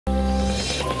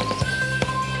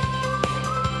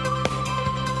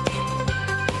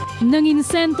Nangin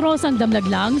sentro sang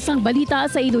damlaglang sang balita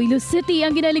sa Ilo-Ilo City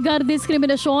ang ginaligar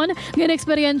diskriminasyon ng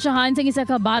eksperyensyahan sa isa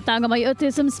ka bata nga may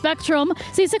autism spectrum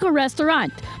sa isa ka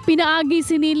restaurant. Pinaagi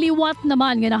siniliwat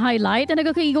naman nga na-highlight ang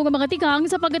nagakaigo nga mga tikang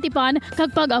sa pagatipan kag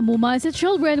pag-amuma sa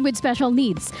children with special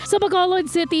needs. Sa Bacolod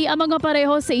City, ang mga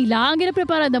pareho sa ila ang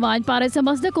ginaprepara naman para sa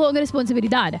mas dako nga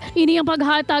responsibilidad. Ini ang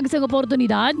paghatag sa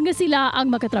oportunidad nga sila ang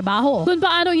makatrabaho. Kung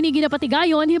paano ini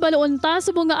ginapatigayon, hibaloon ta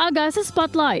sa bunga aga sa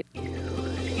Spotlight.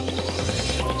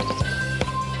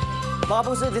 Mga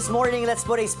puso, this morning, let's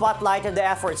put a spotlight on the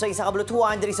effort sa isa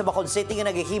kabulutuan diri sa Bacolod City nga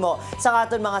naghihimo sa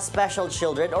aton mga special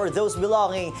children or those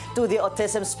belonging to the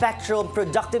autism spectrum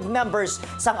productive members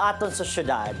sang aton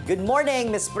sosyedad. Good morning,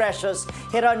 Miss Precious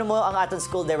Geronimo, ang aton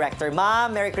school director.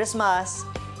 Ma'am, Merry Christmas!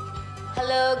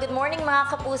 Hello, good morning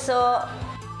mga kapuso!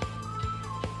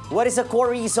 What is the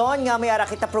core reason nga may ara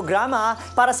kita programa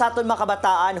para sa aton mga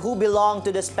kabataan who belong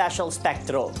to the special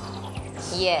spectrum?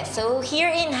 Yes, so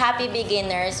here in Happy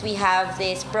Beginners, we have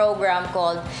this program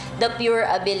called the Pure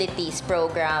Abilities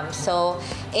Program. So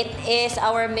it is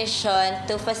our mission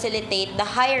to facilitate the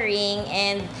hiring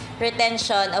and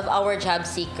retention of our job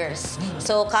seekers.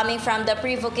 So coming from the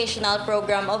pre-vocational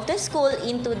program of the school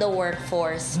into the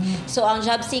workforce. So ang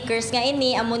job seekers nga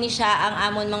ini, amo ni siya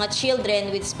ang amon mga children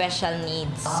with special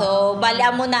needs. So bali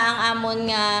amo na ang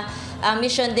amon nga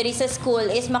mission diri sa school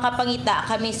is makapangita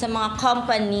kami sa mga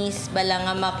companies bala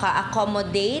nga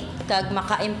maka-accommodate kag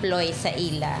maka-employ sa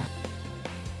ila.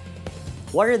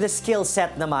 What are the skill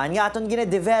set naman nga aton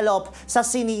gina-develop sa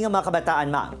sini nga mga kabataan,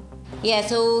 ma'am? Yeah,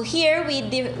 so here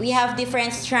we have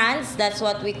different strands. That's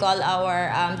what we call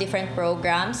our different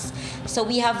programs. So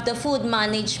we have the food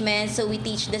management. So we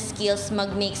teach the skills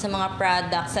mag-make sa mga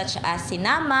products such as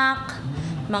sinamak,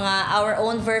 our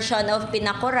own version of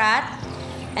pinakurat.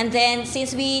 And then,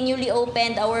 since we newly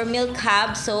opened our milk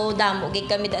hub, so damo gid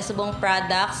kami da subong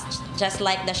products, just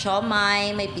like the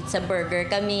siomai, may pizza burger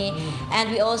kami.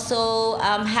 And we also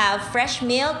have fresh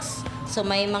milks, so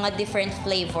may mga different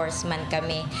flavors man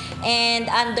kami.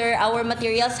 And under our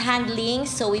materials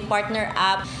handling, so we partner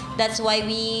up. That's why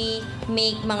we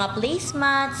make mga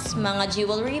placemats, mga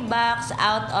jewelry box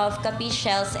out of kapi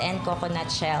shells and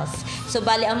coconut shells. So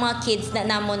bali ang mga kids na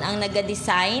namon ang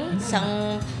naga-design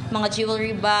sang mga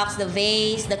jewelry box, the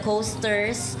vase, the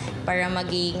coasters para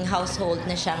maging household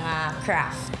na siya nga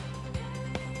craft.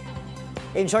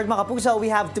 In short, mga kapuso, we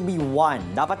have to be one.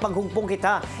 Dapat maghugpong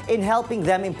kita in helping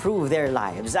them improve their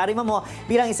lives. Arima mo,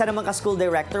 bilang isa naman ka-school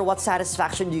director, what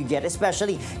satisfaction do you get?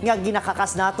 Especially nga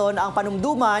ginakakas naton ang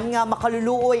panumduman nga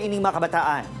makaluluoy ining mga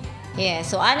kabataan. Yeah,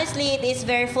 so honestly, it is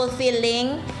very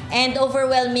fulfilling and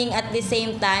overwhelming at the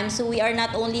same time. So we are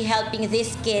not only helping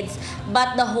these kids,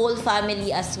 but the whole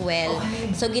family as well.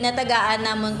 So ginatagaan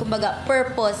namon kumbaga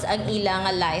purpose ang ilang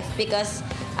life because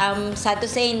sad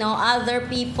to say, no, other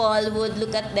people would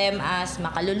look at them as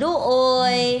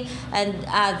makaluluoy and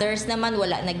others naman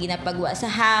wala na ginapagwa sa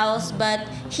house. But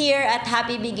here at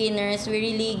Happy Beginners, we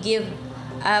really give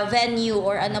a venue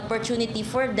or an opportunity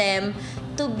for them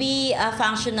to be a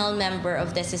functional member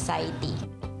of the society.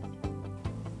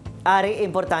 Ari,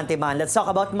 importante man. Let's talk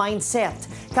about mindset.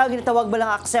 Kaya ginatawag ba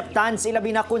lang acceptance,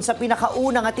 ilabi na kung sa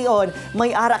pinakaunang ation,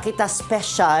 may ara kita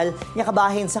special nga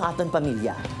kabahin sa aton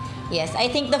pamilya. Yes,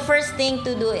 I think the first thing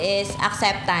to do is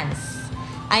acceptance.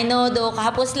 I know do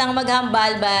kahapos lang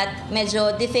maghambal but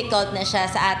medyo difficult na siya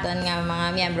sa aton nga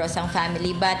mga miyembro sang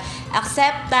family. But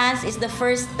acceptance is the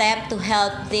first step to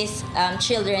help these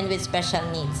children with special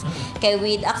needs. Kay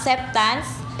with acceptance,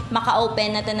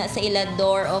 maka-open na ta sa ila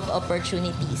door of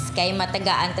opportunities. Kay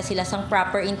matagaan ta sila sang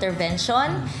proper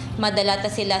intervention, madala ta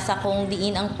sila sa kung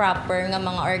diin ang proper nga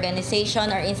mga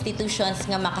organization or institutions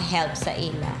nga maka-help sa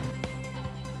ila.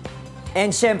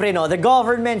 And syempre, no, the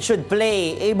government should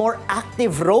play a more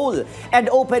active role and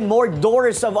open more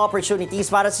doors of opportunities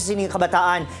para sa sining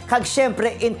kabataan. Kag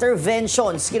syempre,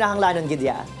 interventions, kinahanglanon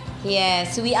gidya.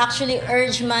 Yes, we actually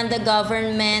urge man the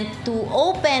government to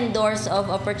open doors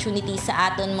of opportunities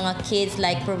sa aton mga kids,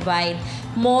 like provide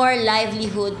more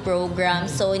livelihood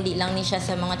programs. So hindi lang ni siya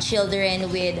sa mga children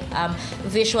with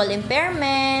visual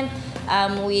impairment,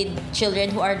 with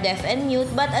children who are deaf and mute,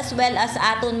 but as well as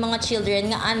aton mga children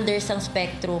nga under sang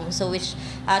spectrum, so which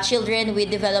children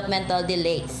with developmental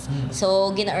delays.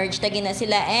 So gina-urge ta gina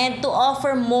sila and to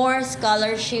offer more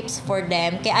scholarships for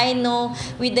them. Kaya I know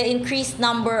with the increased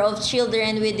number of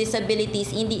children with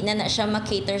disabilities, hindi na siya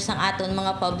makater sang aton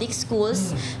mga public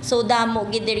schools. So damo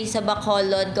gid diri sa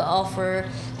Bacolod ga offer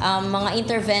mga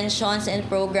interventions and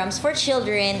programs for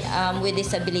children with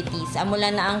disabilities. Amula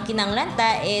na ang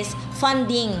kinanglanta is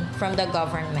funding from the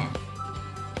government.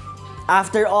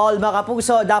 After all, mga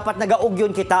kapuso, dapat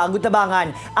nagaugyon kita ang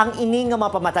gutabangan ang ini nga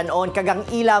mapamatanon kagang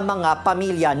ila mga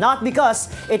pamilya. Not because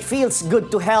it feels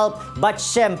good to help, but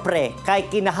syempre, kay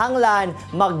kinahanglan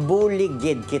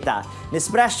magbuligid kita. Miss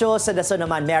Presyo, sa daso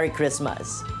naman, Merry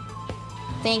Christmas.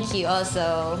 Thank you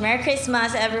also. Merry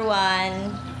Christmas,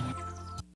 everyone.